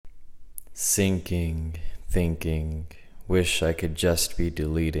Sinking, thinking, wish I could just be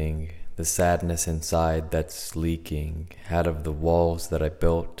deleting the sadness inside that's leaking out of the walls that I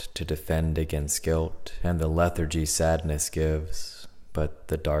built to defend against guilt, and the lethargy sadness gives, but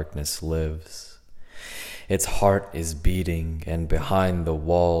the darkness lives. Its heart is beating, and behind the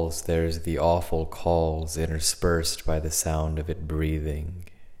walls there's the awful calls interspersed by the sound of it breathing.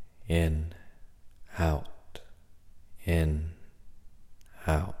 In, out, in,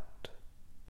 out.